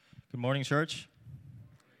Good morning, church.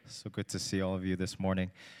 So good to see all of you this morning.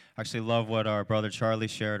 I actually love what our brother Charlie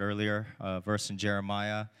shared earlier, a verse in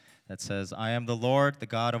Jeremiah that says, I am the Lord, the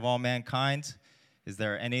God of all mankind. Is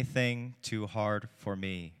there anything too hard for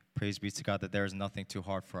me? Praise be to God that there is nothing too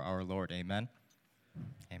hard for our Lord. Amen.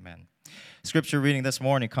 Amen. Scripture reading this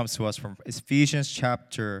morning comes to us from Ephesians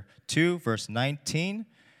chapter 2, verse 19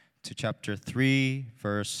 to chapter 3,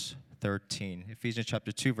 verse 13. Ephesians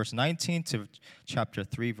chapter 2, verse 19 to chapter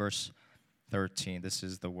 3, verse 13. This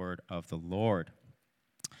is the word of the Lord.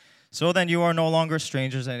 So then you are no longer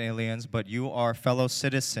strangers and aliens, but you are fellow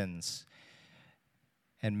citizens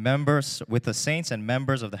and members with the saints and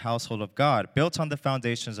members of the household of God, built on the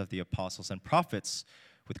foundations of the apostles and prophets,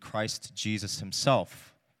 with Christ Jesus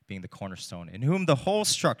himself being the cornerstone, in whom the whole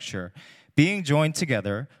structure, being joined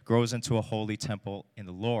together, grows into a holy temple in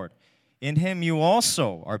the Lord. In him you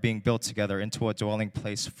also are being built together into a dwelling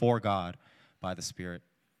place for God by the Spirit.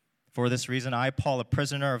 For this reason, I, Paul, a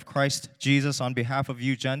prisoner of Christ Jesus, on behalf of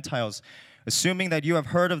you Gentiles, assuming that you have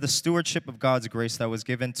heard of the stewardship of God's grace that was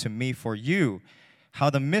given to me for you,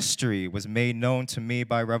 how the mystery was made known to me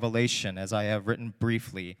by revelation, as I have written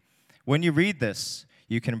briefly. When you read this,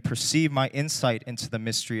 you can perceive my insight into the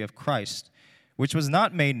mystery of Christ, which was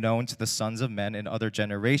not made known to the sons of men in other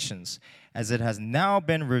generations, as it has now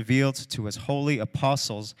been revealed to his holy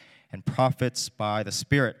apostles and prophets by the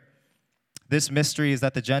Spirit. This mystery is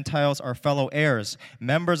that the Gentiles are fellow heirs,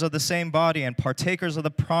 members of the same body, and partakers of the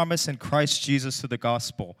promise in Christ Jesus through the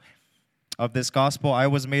gospel. Of this gospel I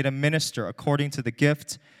was made a minister according to the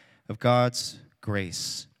gift of God's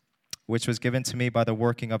grace, which was given to me by the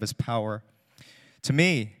working of his power. To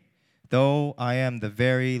me, though I am the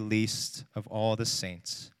very least of all the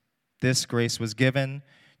saints, this grace was given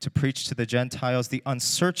to preach to the Gentiles the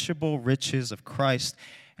unsearchable riches of Christ,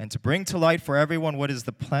 and to bring to light for everyone what is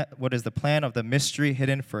the plan of the mystery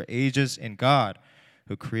hidden for ages in God,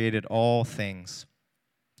 who created all things,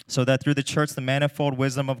 so that through the church the manifold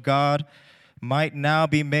wisdom of God might now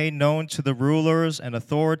be made known to the rulers and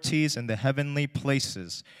authorities in the heavenly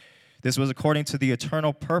places. This was according to the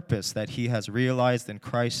eternal purpose that he has realized in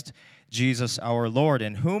Christ Jesus our Lord,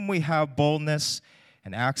 in whom we have boldness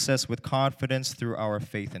and access with confidence through our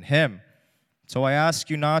faith in him. So I ask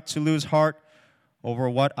you not to lose heart over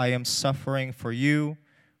what I am suffering for you,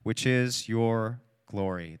 which is your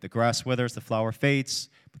glory. The grass withers, the flower fades,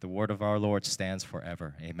 but the word of our Lord stands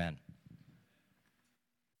forever. Amen.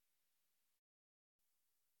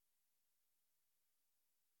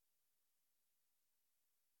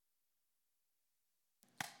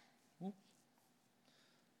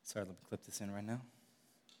 Sorry, let me clip this in right now.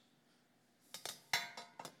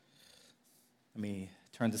 Let me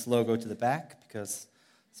turn this logo to the back because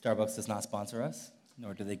Starbucks does not sponsor us,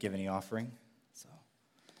 nor do they give any offering. So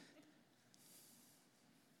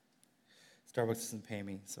Starbucks doesn't pay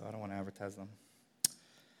me, so I don't want to advertise them.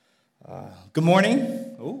 Good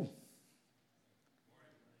morning. Oh,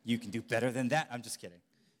 you can do better than that. I'm just kidding.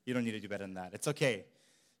 You don't need to do better than that. It's okay.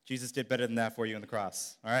 Jesus did better than that for you on the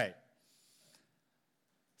cross. All right.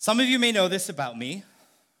 Some of you may know this about me,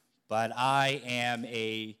 but I am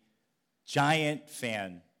a giant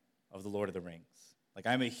fan of the Lord of the Rings. Like,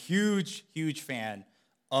 I'm a huge, huge fan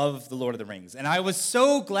of the Lord of the Rings. And I was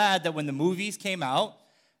so glad that when the movies came out,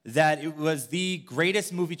 that it was the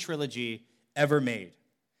greatest movie trilogy ever made.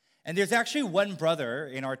 And there's actually one brother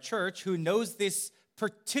in our church who knows this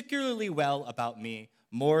particularly well about me,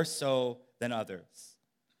 more so than others.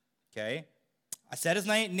 Okay? I said his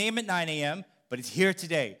name at 9 a.m., but he's here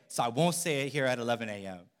today, so I won't say it here at 11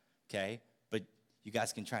 a.m., okay? But you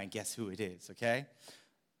guys can try and guess who it is, okay?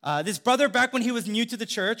 This brother, back when he was new to the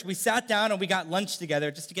church, we sat down and we got lunch together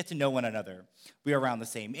just to get to know one another. We were around the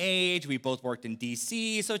same age. We both worked in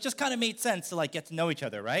D.C., so it just kind of made sense to, get to know each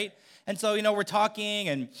other, right? And so, we're talking,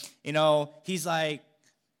 and, he's like,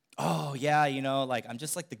 oh, yeah, I'm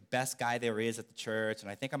just, the best guy there is at the church, and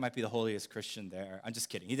I think I might be the holiest Christian there. I'm just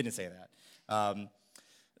kidding. He didn't say that.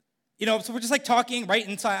 So we're just talking, right?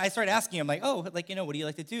 And so I started asking him, what do you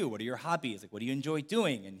like to do? What are your hobbies? What do you enjoy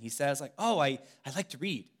doing? And he says, I like to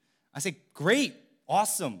read. I say, great,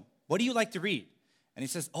 awesome. What do you like to read? And he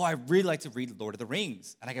says, I really like to read Lord of the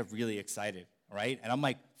Rings. And I get really excited, right? And I'm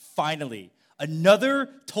like, finally, another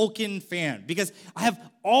Tolkien fan. Because I have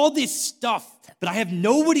all this stuff, but I have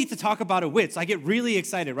nobody to talk about it with. So I get really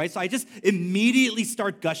excited, right? So I just immediately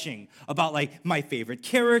start gushing about like my favorite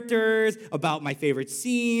characters, about my favorite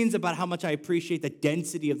scenes, about how much I appreciate the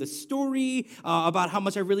density of the story, about how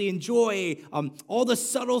much I really enjoy all the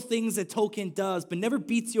subtle things that Tolkien does, but never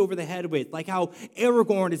beats you over the head with, like how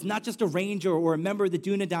Aragorn is not just a ranger or a member of the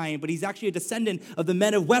Dunedain, but he's actually a descendant of the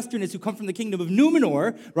men of Westerness who come from the kingdom of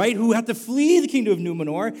Numenor, right? Who had to flee the kingdom of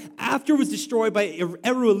Numenor after it was destroyed by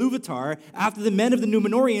Eru Ilúvatar, after the men of the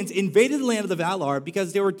Númenóreans invaded the land of the Valar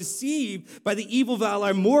because they were deceived by the evil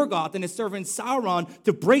Valar Morgoth and his servant Sauron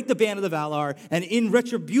to break the band of the Valar. And in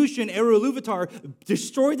retribution, Eru Ilúvatar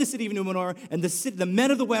destroyed the city of Numenor, and the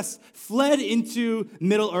men of the West fled into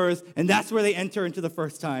Middle-earth, and that's where they enter into the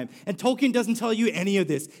first time. And Tolkien doesn't tell you any of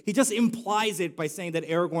this. He just implies it by saying that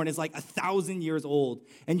Aragorn is like 1,000 years old,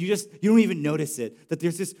 and you don't even notice it, that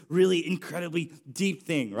there's this really incredibly deep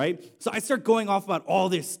thing, right? So I start going off about all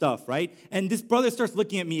this stuff, right? And this brother starts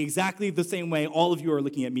looking at me exactly the same way all of you are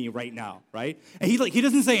looking at me right now, right? And he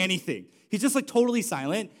doesn't say anything. He's just like totally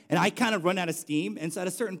silent, and I kind of run out of steam. And so at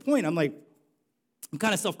a certain point, I'm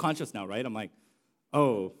kind of self-conscious now, right? I'm like,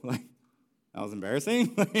 oh, like, that was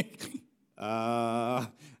embarrassing. And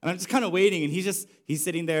I'm just kind of waiting, and he's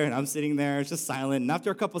sitting there, and I'm sitting there. It's just silent. And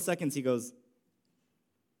after a couple seconds, he goes,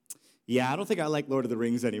 yeah, I don't think I like Lord of the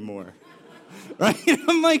Rings anymore. Right?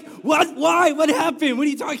 I'm like, what? Why? What happened? What are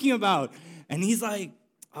you talking about? And he's like,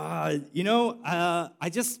 I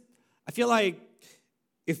feel like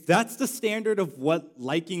if that's the standard of what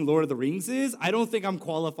liking Lord of the Rings is, I don't think I'm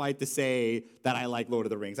qualified to say that I like Lord of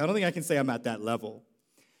the Rings. I don't think I can say I'm at that level.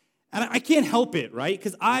 And I can't help it, right?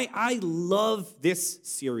 Because I love this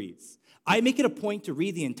series. I make it a point to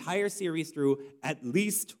read the entire series through at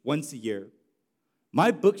least once a year.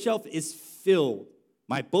 My bookshelf is filled.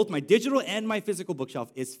 Both my digital and my physical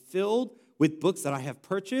bookshelf is filled with books that I have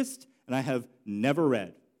purchased and I have never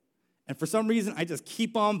read. And for some reason, I just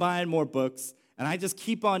keep on buying more books, and I just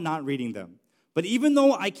keep on not reading them. But even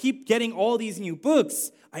though I keep getting all these new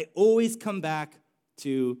books, I always come back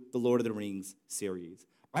to the Lord of the Rings series.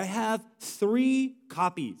 I have 3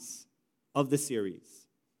 copies of the series.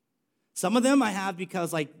 Some of them I have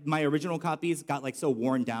because like my original copies got like so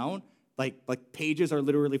worn down, like pages are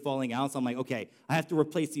literally falling out. So I'm like, okay, I have to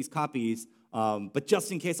replace these copies. But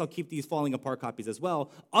just in case, I'll keep these falling apart copies as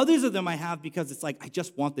well. Others of them I have because it's like I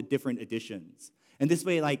just want the different editions. And this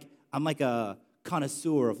way, like I'm like a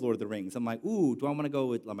connoisseur of Lord of the Rings. I'm like, ooh, do I want to go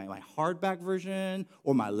with my hardback version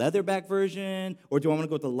or my leatherback version? Or do I want to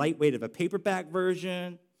go with the lightweight of a paperback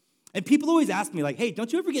version? And people always ask me, like, hey,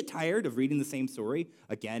 don't you ever get tired of reading the same story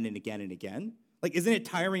again and again and again? Like, isn't it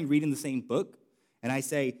tiring reading the same book? And I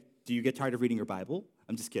say, do you get tired of reading your Bible?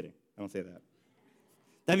 I'm just kidding. I don't say that.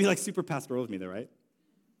 That'd be like super pastoral of me, though, right?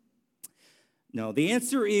 No, the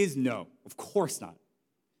answer is no. Of course not.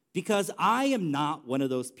 Because I am not one of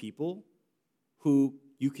those people who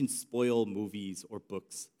you can spoil movies or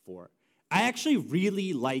books for. I actually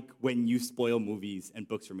really like when you spoil movies and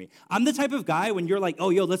books for me. I'm the type of guy when you're like, oh,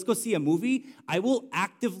 yo, let's go see a movie, I will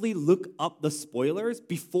actively look up the spoilers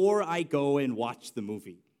before I go and watch the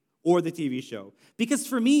movie or the TV show. Because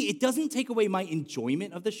for me, it doesn't take away my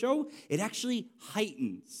enjoyment of the show. It actually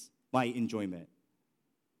heightens my enjoyment.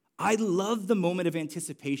 I love the moment of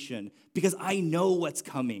anticipation because I know what's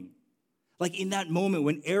coming. Like in that moment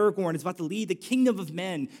when Aragorn is about to lead the kingdom of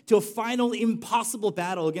men to a final impossible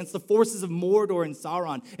battle against the forces of Mordor and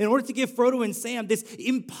Sauron in order to give Frodo and Sam this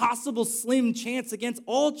impossible slim chance against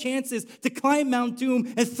all chances to climb Mount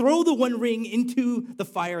Doom and throw the One Ring into the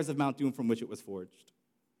fires of Mount Doom from which it was forged.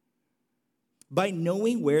 By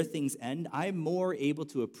knowing where things end, I'm more able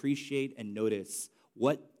to appreciate and notice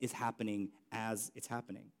what is happening as it's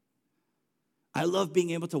happening. I love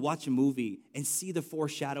being able to watch a movie and see the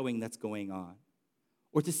foreshadowing that's going on,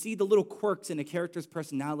 or to see the little quirks in a character's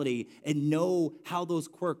personality and know how those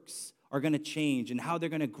quirks are going to change and how they're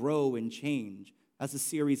going to grow and change as the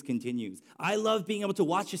series continues. I love being able to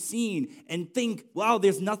watch a scene and think, wow,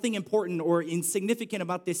 there's nothing important or insignificant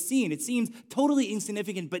about this scene. It seems totally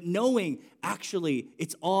insignificant, but knowing actually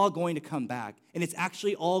it's all going to come back and it's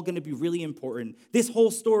actually all going to be really important. This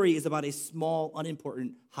whole story is about a small,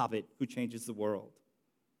 unimportant hobbit who changes the world.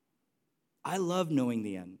 I love knowing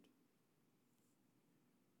the end.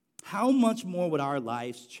 How much more would our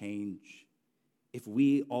lives change if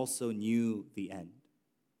we also knew the end?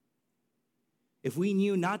 If we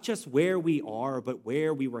knew not just where we are, but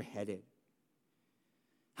where we were headed?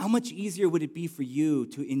 How much easier would it be for you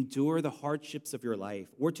to endure the hardships of your life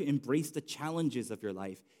or to embrace the challenges of your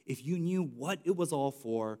life if you knew what it was all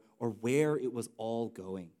for or where it was all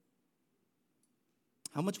going?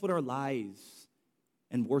 How much would our lives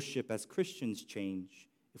and worship as Christians change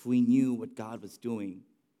if we knew what God was doing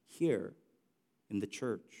here in the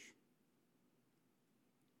church?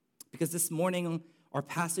 Because this morning, our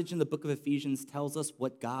passage in the book of Ephesians tells us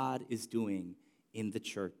what God is doing in the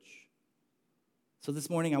church. So this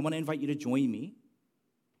morning, I want to invite you to join me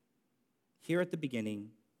here at the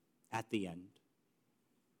beginning, at the end,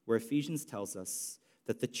 where Ephesians tells us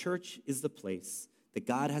that the church is the place that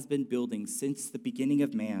God has been building since the beginning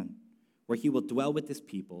of man, where he will dwell with his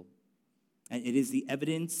people. And it is the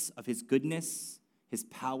evidence of his goodness, his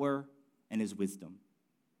power, and his wisdom.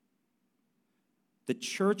 The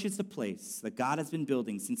church is the place that God has been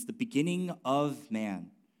building since the beginning of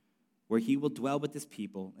man, where he will dwell with his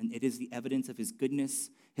people, and it is the evidence of his goodness,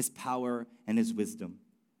 his power, and his wisdom.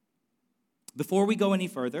 Before we go any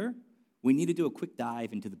further, we need to do a quick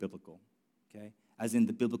dive into the biblical, okay? As in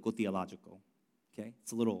the biblical theological, okay?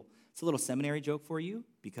 It's a little seminary joke for you,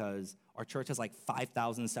 because our church has like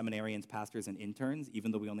 5,000 seminarians, pastors, and interns,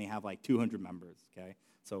 even though we only have like 200 members, okay?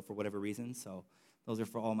 So for whatever reason, so those are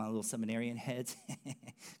for all my little seminarian heads.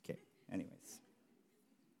 Okay, anyways.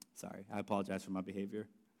 Sorry, I apologize for my behavior.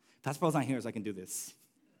 Pastor Paul's not here, so I can do this.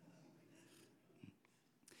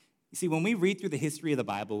 You see, when we read through the history of the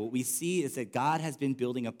Bible, what we see is that God has been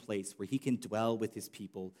building a place where he can dwell with his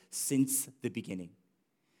people since the beginning.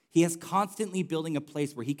 He is constantly building a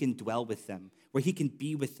place where he can dwell with them, where he can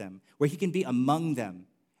be with them, where he can be among them,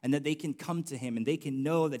 and that they can come to him and they can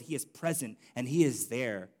know that he is present and he is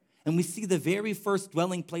there. And we see the very first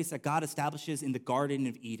dwelling place that God establishes in the Garden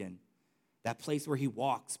of Eden, that place where he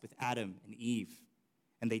walks with Adam and Eve,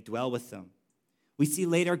 and they dwell with them. We see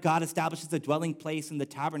later God establishes a dwelling place in the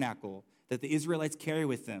tabernacle that the Israelites carry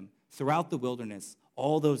with them throughout the wilderness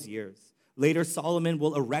all those years. Later, Solomon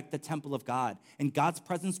will erect the temple of God, and God's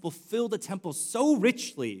presence will fill the temple so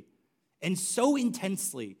richly and so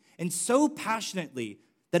intensely and so passionately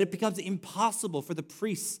that it becomes impossible for the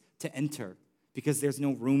priests to enter because there's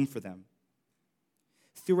no room for them.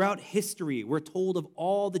 Throughout history, we're told of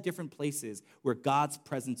all the different places where God's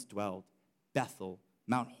presence dwelled: Bethel,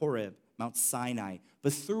 Mount Horeb, Mount Sinai.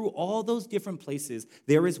 But through all those different places,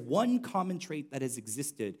 there is one common trait that has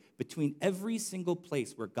existed between every single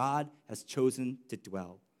place where God has chosen to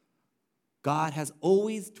dwell. God has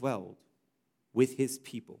always dwelled with his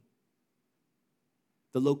people.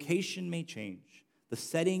 The location may change, the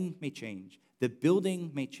setting may change, the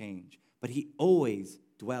building may change, but he always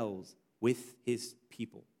dwells with his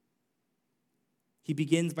people. He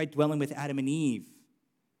begins by dwelling with Adam and Eve,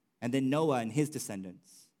 and then Noah and his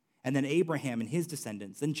descendants, and then Abraham and his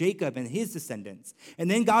descendants, then Jacob and his descendants.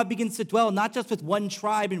 And then God begins to dwell not just with one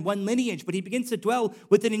tribe and one lineage, but he begins to dwell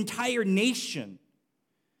with an entire nation.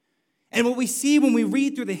 And what we see when we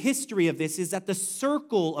read through the history of this is that the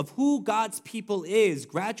circle of who God's people is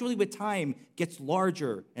gradually with time gets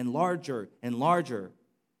larger and larger and larger.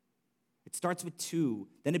 It starts with 2,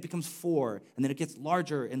 then it becomes 4, and then it gets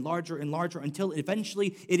larger and larger and larger until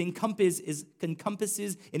eventually it encompasses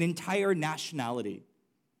an entire nationality.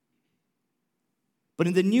 But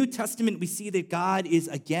in the New Testament, we see that God is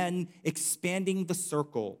again expanding the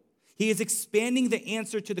circle. He is expanding the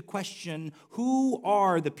answer to the question, who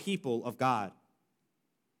are the people of God?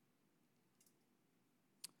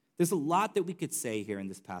 There's a lot that we could say here in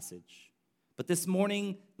this passage. But this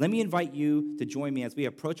morning, let me invite you to join me as we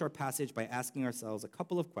approach our passage by asking ourselves a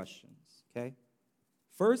couple of questions, okay?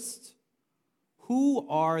 First, who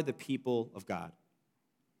are the people of God?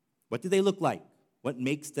 What do they look like? What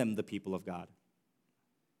makes them the people of God?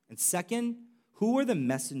 And second, who are the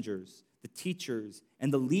messengers, the teachers,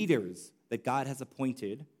 and the leaders that God has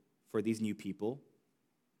appointed for these new people?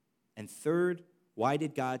 And third, why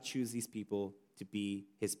did God choose these people to be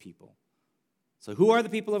his people? So who are the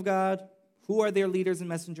people of God? Who are their leaders and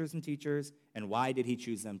messengers and teachers? And why did he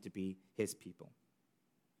choose them to be his people?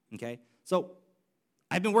 Okay? So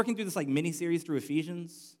I've been working through this like mini-series through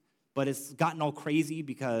Ephesians, but it's gotten all crazy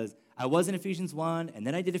because I was in Ephesians 1, and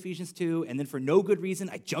then I did Ephesians 2, and then for no good reason,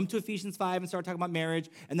 I jumped to Ephesians 5 and started talking about marriage,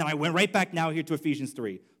 and then I went right back now here to Ephesians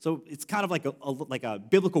 3. So it's kind of like a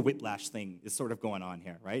biblical whiplash thing is sort of going on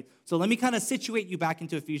here, right? So let me kind of situate you back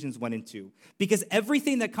into Ephesians 1 and 2, because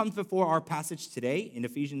everything that comes before our passage today in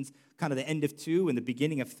Ephesians, kind of the end of 2 and the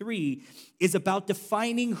beginning of 3, is about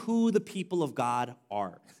defining who the people of God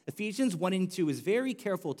are. Ephesians 1 and 2 is very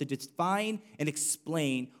careful to define and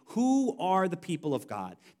explain who are the people of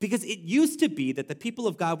God, because it used to be that the people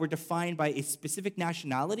of God were defined by a specific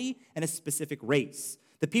nationality and a specific race.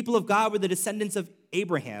 The people of God were the descendants of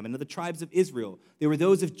Abraham and of the tribes of Israel. They were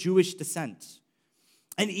those of Jewish descent.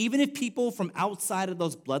 And even if people from outside of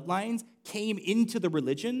those bloodlines came into the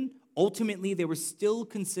religion, ultimately they were still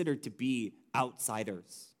considered to be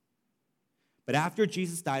outsiders. But after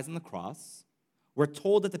Jesus dies on the cross, we're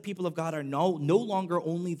told that the people of God are no longer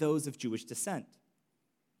only those of Jewish descent,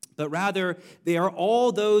 but rather they are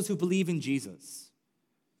all those who believe in Jesus.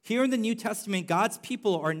 Here in the New Testament, God's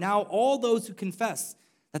people are now all those who confess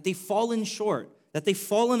that they've fallen short, that they've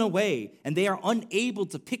fallen away, and they are unable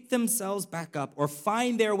to pick themselves back up or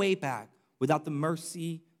find their way back without the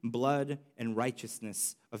mercy, blood, and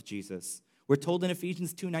righteousness of Jesus. We're told in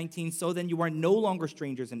Ephesians 2:19, so then you are no longer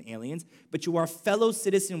strangers and aliens, but you are fellow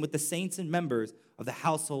citizens with the saints and members of the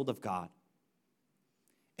household of God.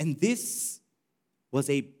 And this was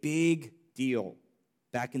a big deal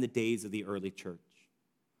back in the days of the early church.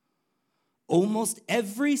 Almost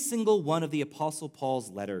every single one of the Apostle Paul's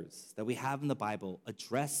letters that we have in the Bible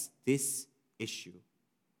address this issue,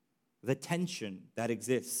 the tension that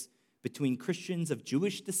exists between Christians of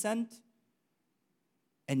Jewish descent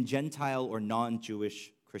and Gentile or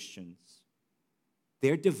non-Jewish Christians.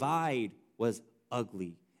 Their divide was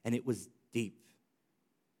ugly and it was deep,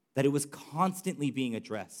 that it was constantly being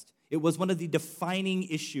addressed. It was one of the defining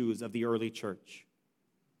issues of the early church.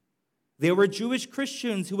 There were Jewish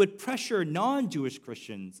Christians who would pressure non-Jewish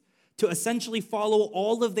Christians to essentially follow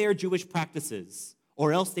all of their Jewish practices,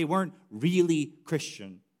 or else they weren't really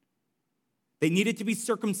Christian. They needed to be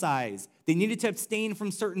circumcised. They needed to abstain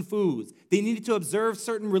from certain foods. They needed to observe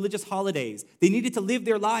certain religious holidays. They needed to live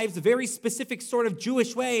their lives a very specific sort of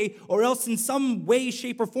Jewish way, or else in some way,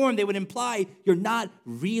 shape, or form, they would imply you're not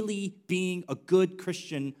really being a good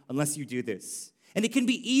Christian unless you do this. And it can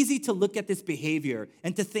be easy to look at this behavior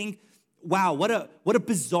and to think, wow, what a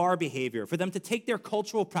bizarre behavior for them to take their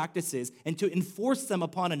cultural practices and to enforce them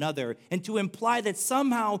upon another and to imply that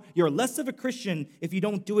somehow you're less of a Christian if you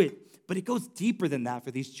don't do it. But it goes deeper than that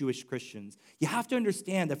for these Jewish Christians. You have to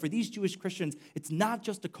understand that for these Jewish Christians, it's not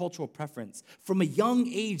just a cultural preference. From a young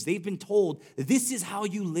age, they've been told, this is how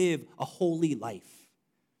you live a holy life.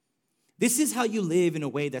 This is how you live in a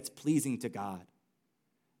way that's pleasing to God.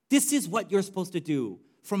 This is what you're supposed to do.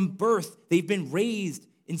 From birth, they've been raised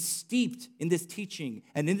and steeped in this teaching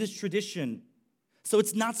and in this tradition. So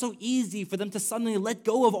it's not so easy for them to suddenly let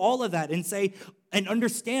go of all of that and say, and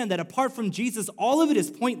understand that apart from Jesus, all of it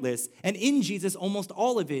is pointless, and in Jesus, almost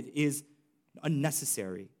all of it is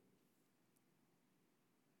unnecessary.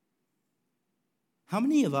 How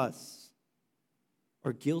many of us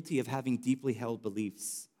are guilty of having deeply held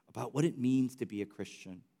beliefs about what it means to be a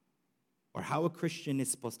Christian, or how a Christian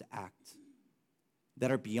is supposed to act,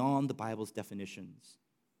 that are beyond the Bible's definitions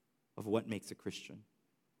of what makes a Christian?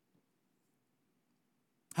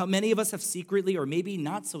 How many of us have secretly, or maybe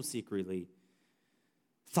not so secretly,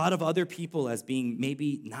 thought of other people as being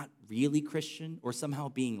maybe not really Christian, or somehow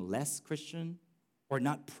being less Christian, or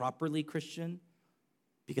not properly Christian,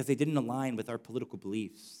 because they didn't align with our political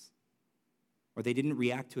beliefs, or they didn't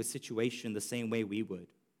react to a situation the same way we would,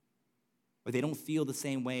 or they don't feel the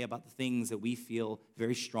same way about the things that we feel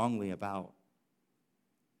very strongly about?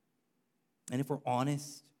 And if we're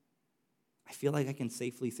honest, I feel like I can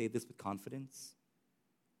safely say this with confidence.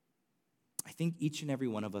 I think each and every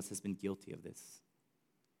one of us has been guilty of this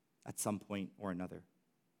at some point or another.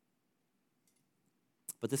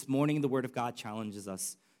 But this morning, the Word of God challenges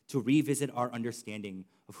us to revisit our understanding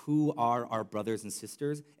of who are our brothers and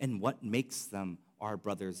sisters and what makes them our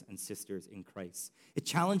brothers and sisters in Christ. It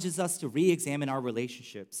challenges us to re-examine our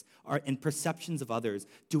relationships and perceptions of others.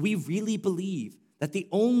 Do we really believe that the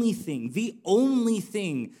only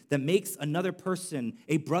thing that makes another person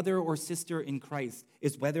a brother or sister in Christ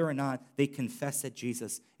is whether or not they confess that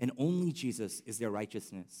Jesus and only Jesus is their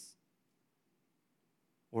righteousness?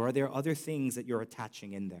 Or are there other things that you're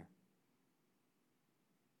attaching in there?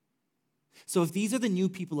 So if these are the new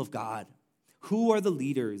people of God, who are the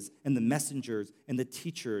leaders and the messengers and the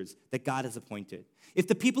teachers that God has appointed? If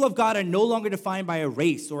the people of God are no longer defined by a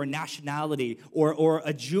race or a nationality or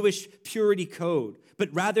a Jewish purity code,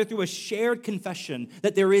 but rather through a shared confession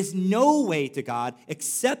that there is no way to God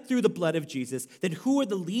except through the blood of Jesus, then who are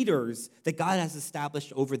the leaders that God has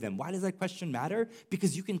established over them? Why does that question matter?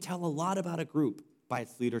 Because you can tell a lot about a group by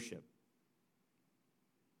its leadership.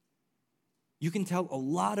 You can tell a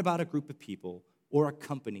lot about a group of people or a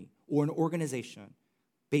company or an organization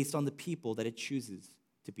based on the people that it chooses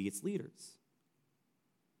to be its leaders.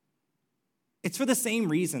 It's for the same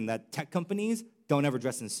reason that tech companies don't ever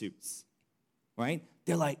dress in suits, right?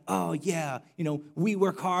 They're like, oh yeah, we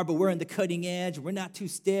work hard, but we're on the cutting edge. We're not too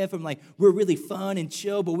stiff. I'm like, we're really fun and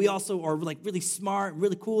chill, but we also are like really smart and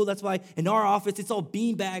really cool. That's why in our office, it's all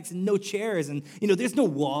beanbags and no chairs. And, there's no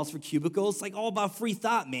walls for cubicles. It's like all about free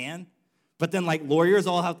thought, man. But then like lawyers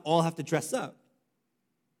all have to dress up.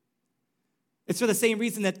 It's for the same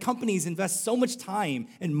reason that companies invest so much time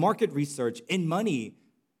and market research and money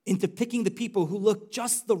into picking the people who look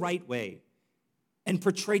just the right way and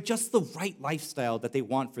portray just the right lifestyle that they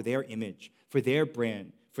want for their image, for their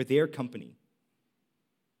brand, for their company.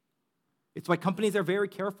 It's why companies are very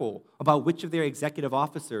careful about which of their executive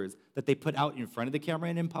officers that they put out in front of the camera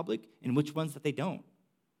and in public and which ones that they don't.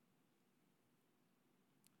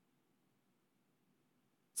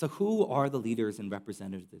 So who are the leaders and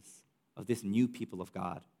representatives of this new people of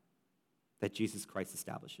God that Jesus Christ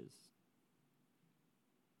establishes?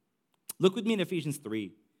 Look with me in Ephesians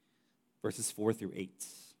 3, verses 4 through 8.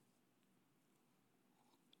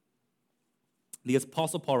 The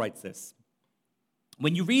Apostle Paul writes this: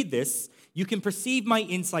 "When you read this, you can perceive my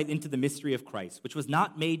insight into the mystery of Christ, which was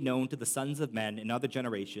not made known to the sons of men in other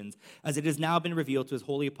generations, as it has now been revealed to his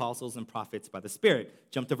holy apostles and prophets by the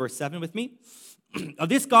Spirit." Jump to verse 7 with me. "Of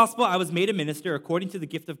this gospel I was made a minister according to the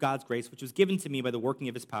gift of God's grace, which was given to me by the working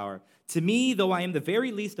of his power. To me, though I am the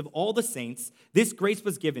very least of all the saints, this grace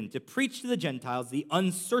was given to preach to the Gentiles the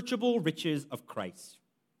unsearchable riches of Christ."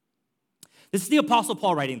 This is the Apostle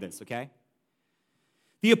Paul writing this, okay?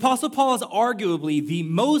 The Apostle Paul is arguably the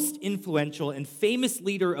most influential and famous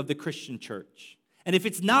leader of the Christian church. And if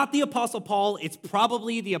it's not the Apostle Paul, it's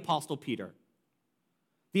probably the Apostle Peter.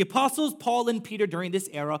 The apostles Paul and Peter during this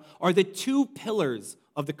era are the two pillars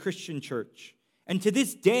of the Christian church, and to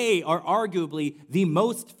this day are arguably the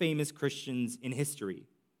most famous Christians in history.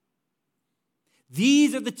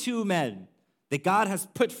 These are the two men that God has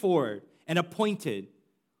put forward and appointed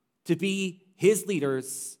to be his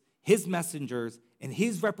leaders, his messengers, and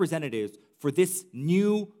his representatives for this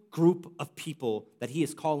new group of people that he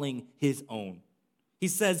is calling his own. He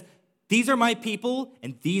says, these are my people,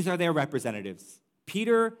 and these are their representatives.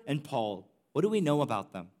 Peter and Paul. What do we know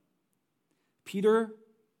about them? Peter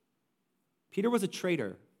was a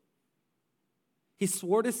traitor. He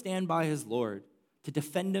swore to stand by his Lord, to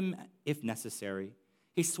defend him if necessary.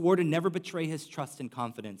 He swore to never betray his trust and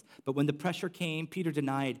confidence. But when the pressure came, Peter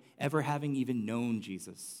denied ever having even known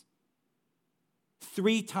Jesus.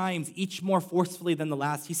 3 times, each more forcefully than the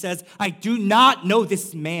last, he says, "I do not know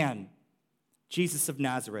this man, Jesus of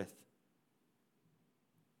Nazareth."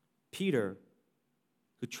 Peter,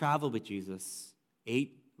 who traveled with Jesus,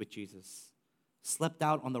 ate with Jesus, slept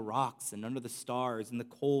out on the rocks and under the stars in the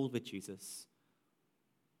cold with Jesus,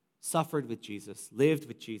 suffered with Jesus, lived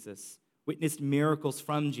with Jesus, witnessed miracles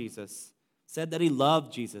from Jesus, said that he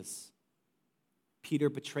loved Jesus. Peter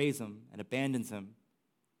betrays him and abandons him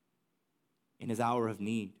in his hour of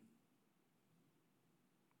need.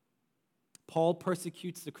 Paul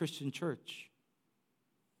persecutes the Christian church.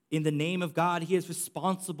 In the name of God, he is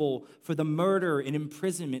responsible for the murder and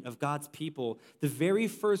imprisonment of God's people. The very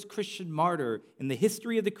first Christian martyr in the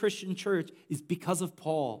history of the Christian church is because of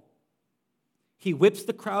Paul. He whips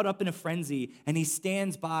the crowd up in a frenzy, and he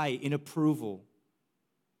stands by in approval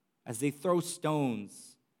as they throw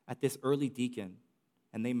stones at this early deacon,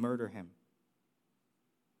 and they murder him.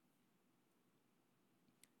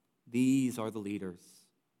 These are the leaders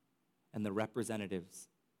and the representatives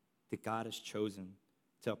that God has chosen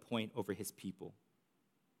to appoint over his people.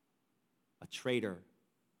 A traitor,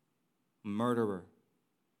 a murderer,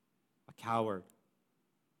 a coward.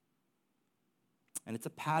 And it's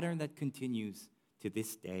a pattern that continues to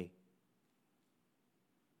this day.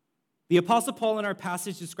 The Apostle Paul in our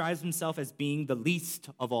passage describes himself as being the least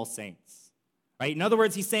of all saints. Right? In other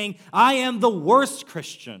words, he's saying, I am the worst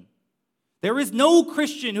Christian. There is no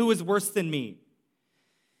Christian who is worse than me.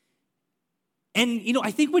 And,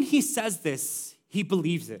 I think when he says this, he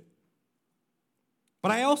believes it.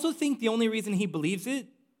 But I also think the only reason he believes it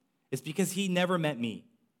is because he never met me.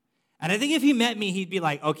 And I think if he met me, he'd be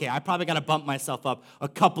like, okay, I probably got to bump myself up a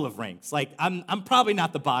couple of ranks. Like, I'm probably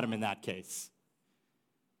not the bottom in that case.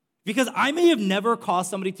 Because I may have never caused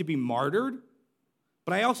somebody to be martyred,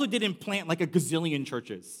 but I also didn't plant like a gazillion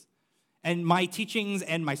churches. And my teachings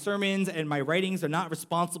and my sermons and my writings are not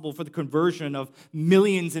responsible for the conversion of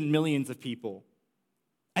millions and millions of people.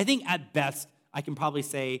 I think at best, I can probably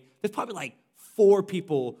say there's probably like 4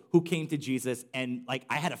 people who came to Jesus and like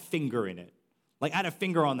I had a finger in it. Like I had a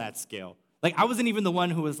finger on that scale. Like I wasn't even the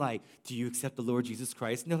one who was like, do you accept the Lord Jesus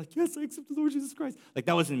Christ? And they're like, yes, I accept the Lord Jesus Christ. Like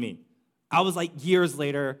that wasn't me. I was like years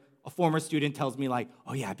later, a former student tells me like,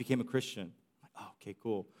 oh yeah, I became a Christian. I'm like, oh, okay,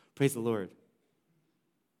 cool. Praise the Lord.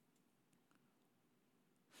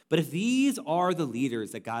 But if these are the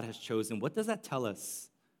leaders that God has chosen, what does that tell us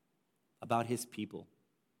about his people?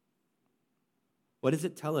 What does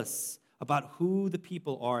it tell us about who the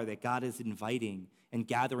people are that God is inviting and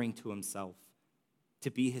gathering to himself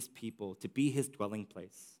to be his people, to be his dwelling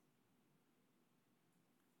place?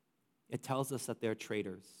 it tells us that they're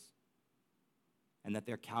traitors and that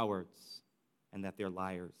they're cowards and that they're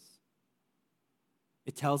liars.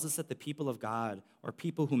 It tells us that the people of God are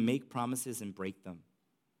people who make promises and break them.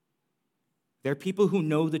 They're people who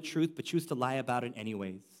know the truth but choose to lie about it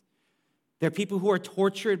anyways. They're people who are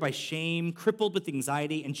tortured by shame, crippled with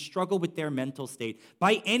anxiety, and struggle with their mental state.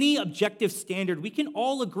 By any objective standard, we can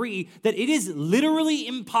all agree that it is literally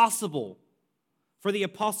impossible for the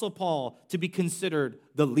Apostle Paul to be considered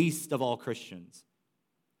the least of all Christians.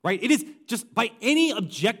 Right? It is just by any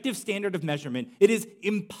objective standard of measurement, it is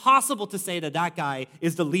impossible to say that that guy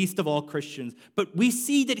is the least of all Christians. But we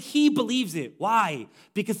see that he believes it. Why?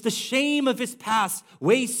 Because the shame of his past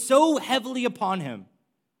weighs so heavily upon him.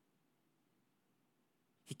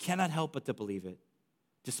 He cannot help but to believe it,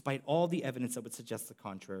 despite all the evidence that would suggest the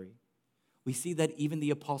contrary. We see that even the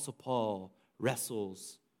Apostle Paul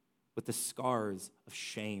wrestles with the scars of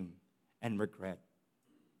shame and regret.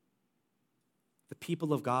 The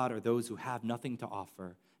people of God are those who have nothing to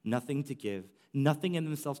offer, nothing to give, nothing in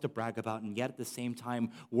themselves to brag about, and yet at the same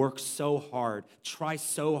time work so hard, try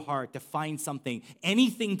so hard to find something,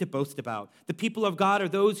 anything to boast about. The people of God are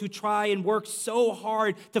those who try and work so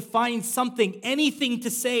hard to find something, anything to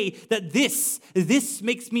say that this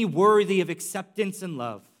makes me worthy of acceptance and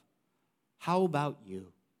love. How about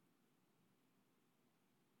you?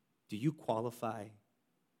 Do you qualify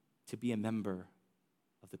to be a member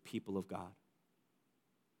of the people of God?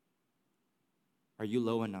 Are you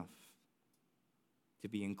low enough to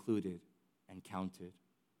be included and counted?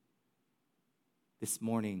 This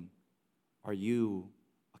morning, are you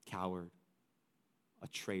a coward, a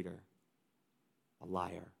traitor, a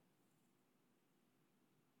liar?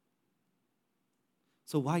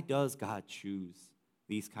 So why does God choose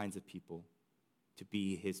these kinds of people to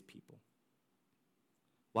be his people?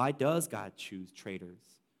 Why does God choose traitors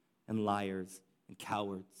and liars and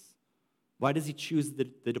cowards? Why does he choose the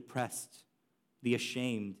depressed, the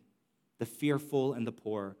ashamed, the fearful, and the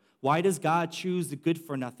poor? Why does God choose the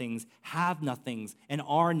good-for-nothings, have-nothings, and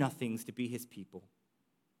are-nothings to be his people?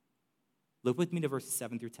 Look with me to verses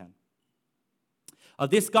 7 through 10. Of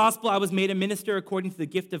this gospel I was made a minister according to the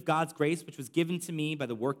gift of God's grace, which was given to me by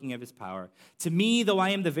the working of his power. To me, though I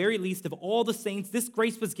am the very least of all the saints, this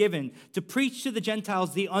grace was given to preach to the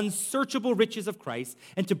Gentiles the unsearchable riches of Christ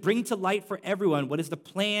and to bring to light for everyone what is the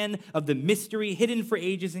plan of the mystery hidden for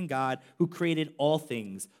ages in God who created all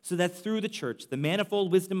things, so that through the church the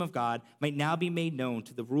manifold wisdom of God might now be made known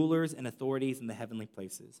to the rulers and authorities in the heavenly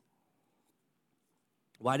places.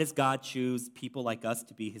 Why does God choose people like us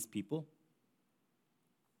to be his people?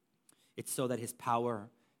 It's so that his power,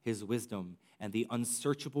 his wisdom, and the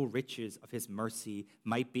unsearchable riches of his mercy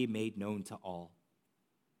might be made known to all.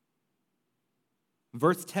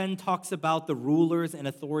 Verse 10 talks about the rulers and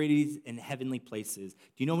authorities in heavenly places. Do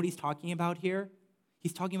you know what he's talking about here?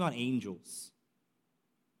 He's talking about angels.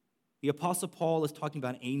 The Apostle Paul is talking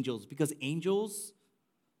about angels because angels,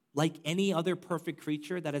 like any other perfect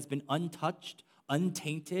creature that has been untouched,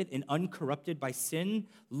 untainted, and uncorrupted by sin,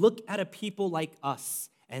 look at a people like us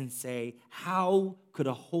and say, how could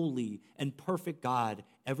a holy and perfect God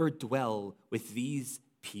ever dwell with these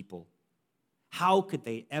people? How could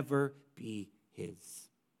they ever be his?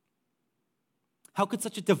 How could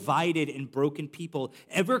such a divided and broken people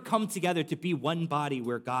ever come together to be one body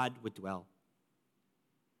where God would dwell?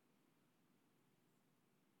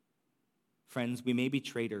 Friends, we may be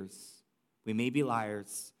traitors, we may be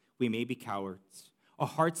liars, we may be cowards. Our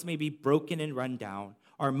hearts may be broken and run down.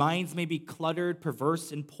 Our minds may be cluttered,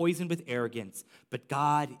 perverse, and poisoned with arrogance, but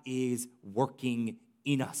God is working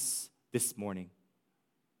in us this morning.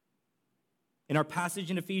 In our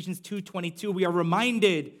passage in Ephesians 2:22, we are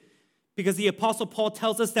reminded, because the Apostle Paul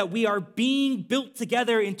tells us that we are being built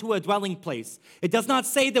together into a dwelling place. It does not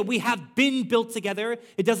say that we have been built together.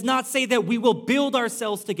 It does not say that we will build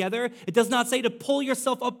ourselves together. It does not say to pull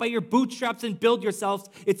yourself up by your bootstraps and build yourselves.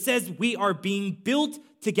 It says we are being built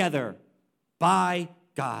together by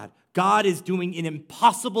God. God is doing an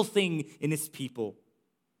impossible thing in his people.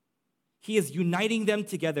 He is uniting them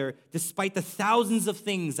together despite the thousands of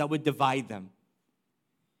things that would divide them.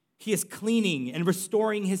 He is cleaning and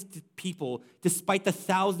restoring his people despite the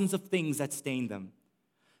thousands of things that stain them.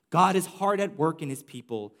 God is hard at work in his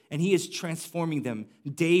people, and he is transforming them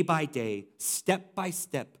day by day, step by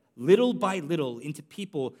step, little by little, into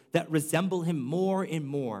people that resemble him more and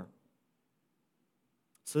more,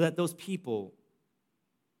 so that those people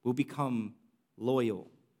will become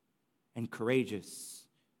loyal and courageous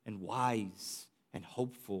and wise and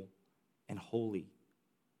hopeful and holy.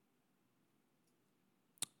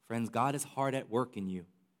 Friends, God is hard at work in you.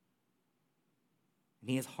 And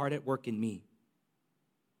he is hard at work in me.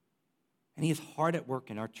 And he is hard at work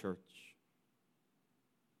in our church.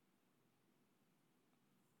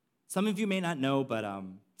 Some of you may not know, but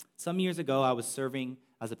some years ago, I was serving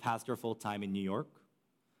as a pastor full-time in New York.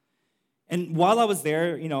 And while I was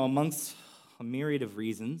there, amongst a myriad of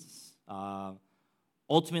reasons,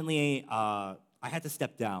 ultimately, I had to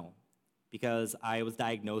step down because I was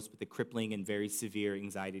diagnosed with a crippling and very severe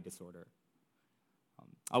anxiety disorder.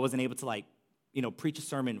 I wasn't able to, preach a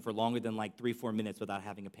sermon for longer than 3-4 minutes without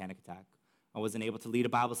having a panic attack. I wasn't able to lead a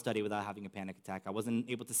Bible study without having a panic attack. I wasn't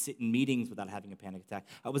able to sit in meetings without having a panic attack.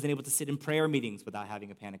 I wasn't able to sit in prayer meetings without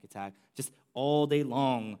having a panic attack. Just all day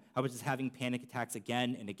long, I was just having panic attacks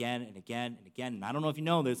again and again and again and again. And I don't know if you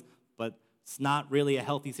know this, but it's not really a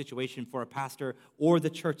healthy situation for a pastor or the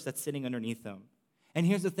church that's sitting underneath them. And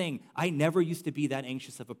here's the thing, I never used to be that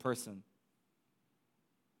anxious of a person.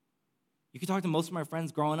 You can talk to most of my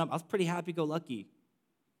friends growing up, I was pretty happy-go-lucky.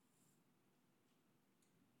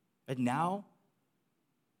 But now,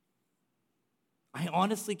 I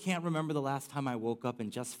honestly can't remember the last time I woke up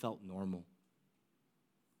and just felt normal.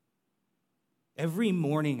 Every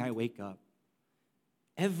morning I wake up,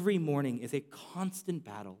 every morning is a constant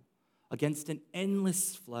battle against an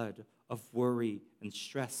endless flood of worry and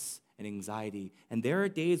stress and anxiety. And there are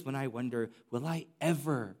days when I wonder, will I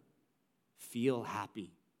ever feel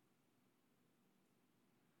happy?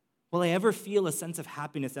 Will I ever feel a sense of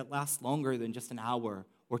happiness that lasts longer than just an hour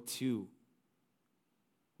or two?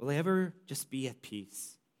 Will I ever just be at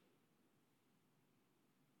peace?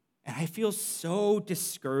 And I feel so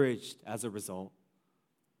discouraged as a result.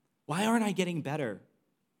 Why aren't I getting better?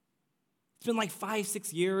 It's been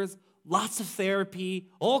 5-6 years, lots of therapy,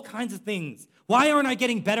 all kinds of things. Why aren't I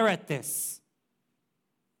getting better at this?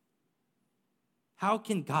 How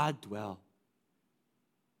can God dwell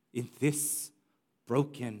in this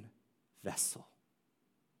broken vessel?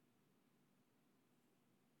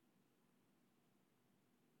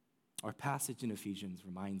 Our passage in Ephesians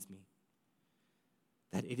reminds me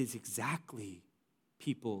that it is exactly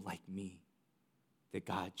people like me that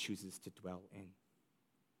God chooses to dwell in.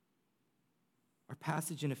 Our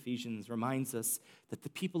passage in Ephesians reminds us that the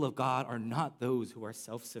people of God are not those who are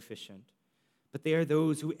self-sufficient, but they are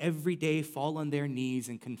those who every day fall on their knees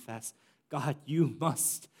and confess, God, you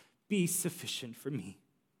must be sufficient for me,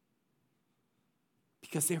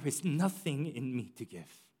 because there is nothing in me to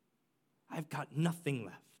give. I've got nothing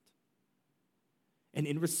left. And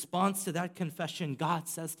in response to that confession, God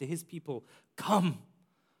says to his people, come,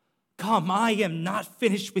 I am not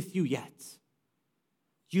finished with you yet.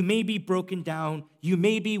 You may be broken down, you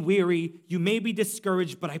may be weary, you may be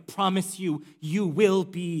discouraged, but I promise you, you will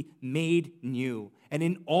be made new. And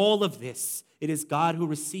in all of this, it is God who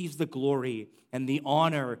receives the glory and the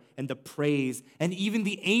honor and the praise. And even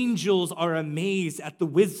the angels are amazed at the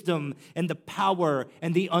wisdom and the power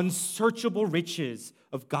and the unsearchable riches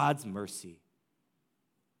of God's mercy.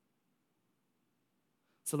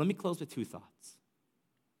 So let me close with 2 thoughts.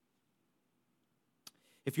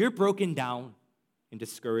 If you're broken down and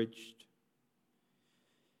discouraged,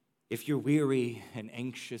 if you're weary and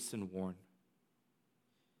anxious and worn,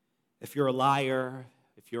 if you're a liar,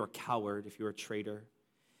 if you're a coward, if you're a traitor,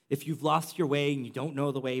 if you've lost your way and you don't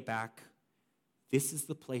know the way back, this is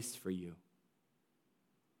the place for you.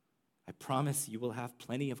 I promise you will have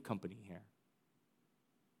plenty of company here.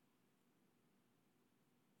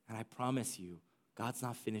 And I promise you, God's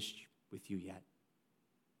not finished with you yet.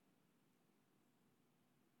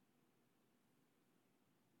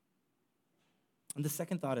 And the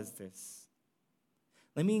second thought is this.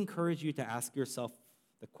 Let me encourage you to ask yourself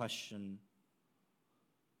the question,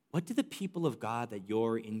 what do the people of God that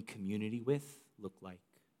you're in community with look like?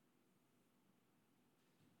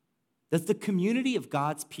 Does the community of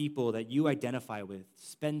God's people that you identify with,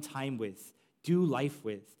 spend time with, do life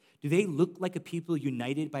with, do they look like a people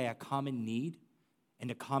united by a common need and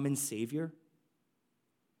a common Savior?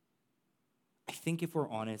 I think if we're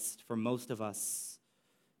honest, for most of us,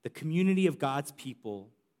 the community of God's people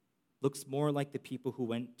looks more like the people who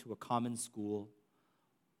went to a common school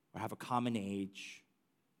or have a common age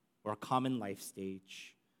or a common life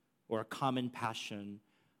stage or a common passion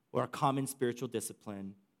or a common spiritual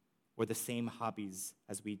discipline or the same hobbies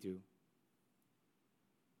as we do.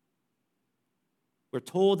 We're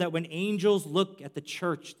told that when angels look at the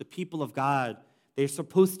church, the people of God, they're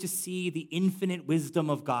supposed to see the infinite wisdom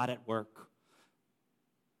of God at work.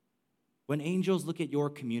 When angels look at your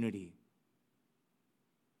community,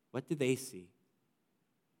 what do they see?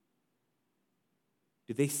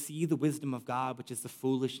 Do they see the wisdom of God, which is the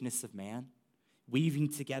foolishness of man, weaving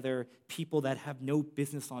together people that have no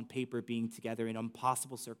business on paper being together in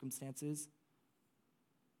impossible circumstances?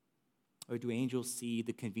 Or do angels see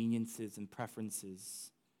the conveniences and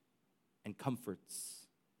preferences and comforts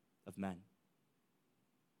of men?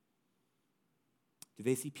 Do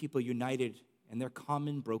they see people united in their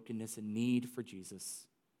common brokenness and need for Jesus?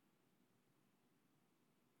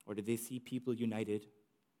 Or do they see people united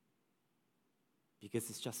because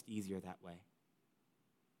it's just easier that way?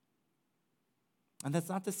 And that's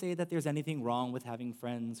not to say that there's anything wrong with having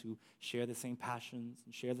friends who share the same passions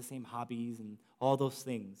and share the same hobbies and all those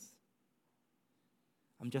things.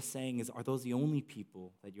 I'm just saying, are those the only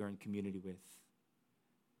people that you're in community with?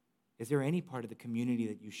 Is there any part of the community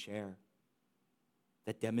that you share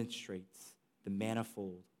that demonstrates the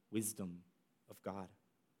manifold wisdom of God?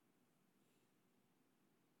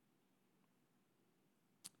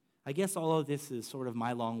 I guess all of this is sort of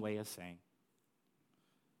my long way of saying,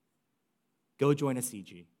 go join a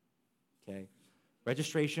CG, okay?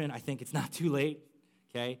 Registration, I think it's not too late,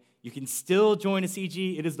 okay? You can still join a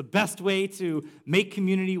CG. It is the best way to make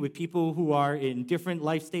community with people who are in different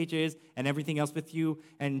life stages and everything else with you.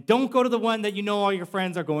 And don't go to the one that you know all your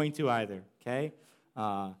friends are going to either, okay?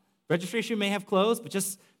 Registration may have closed, but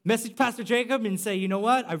just message Pastor Jacob and say, you know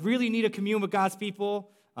what? I really need to commune with God's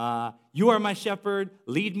people. You are my shepherd.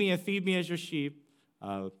 Lead me and feed me as your sheep.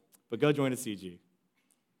 But go join a CG.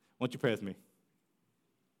 Won't you pray with me?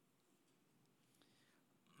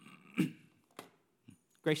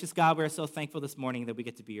 Gracious God, we are so thankful this morning that we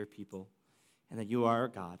get to be your people and that you are our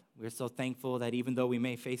God. We are so thankful that even though we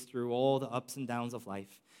may face through all the ups and downs of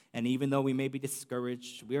life, and even though we may be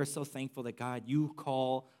discouraged, we are so thankful that, God, you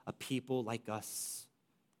call a people like us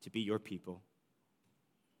to be your people.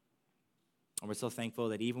 And we're so thankful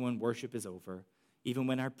that even when worship is over, even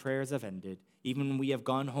when our prayers have ended, even when we have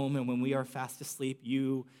gone home and when we are fast asleep,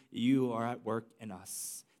 you are at work in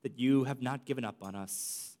us, that you have not given up on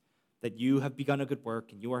us, that you have begun a good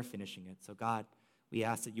work and you are finishing it. So God, we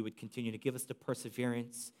ask that you would continue to give us the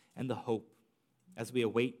perseverance and the hope as we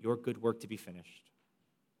await your good work to be finished.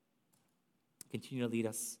 Continue to lead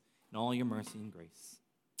us in all your mercy and grace.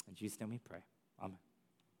 In Jesus' name we pray. Amen.